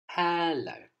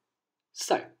Hello.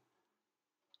 So,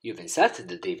 you've inserted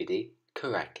the DVD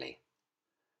correctly.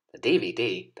 The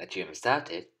DVD that you've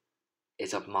inserted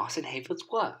is of Martin Hayfield's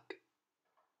work.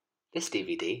 This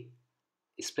DVD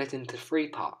is split into 3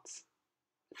 parts.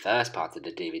 The first part of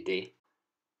the DVD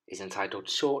is entitled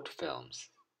Short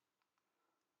Films.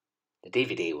 The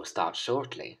DVD will start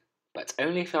shortly, but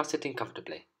only if you are sitting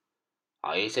comfortably.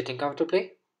 Are you sitting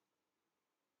comfortably?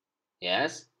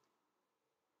 Yes?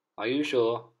 Are you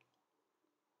sure?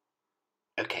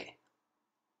 Okay,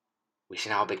 we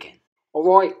shall now begin.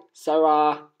 Alright,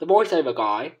 so the voiceover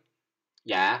guy,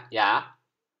 yeah.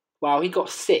 Well, he got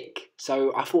sick,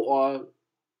 so I thought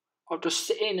I'll just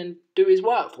sit in and do his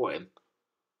work for him.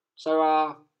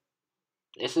 So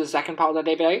this is the second part of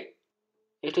the DVD.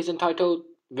 It is entitled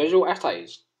Visual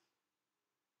Essays.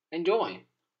 Enjoy.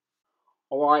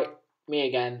 Alright, me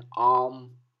again.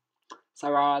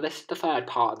 So this is the third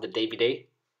part of the DVD.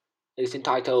 It's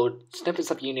entitled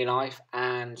Snippets of Uni Life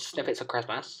and Snippets of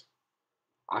Christmas.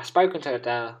 I've spoken to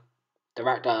the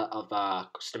director of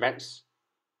Snippets.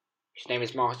 His name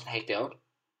is Martin Hayfield,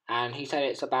 and he said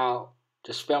it's about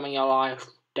just filming your life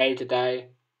day to day,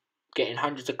 getting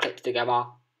hundreds of clips together,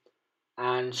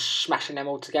 and smashing them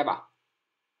all together.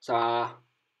 So,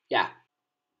 yeah,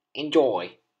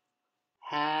 enjoy.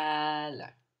 Hello.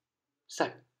 So,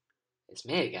 it's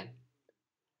me again.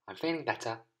 I'm feeling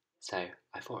better, so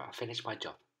I thought I'd finish my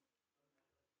job.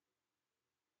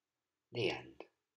 The end.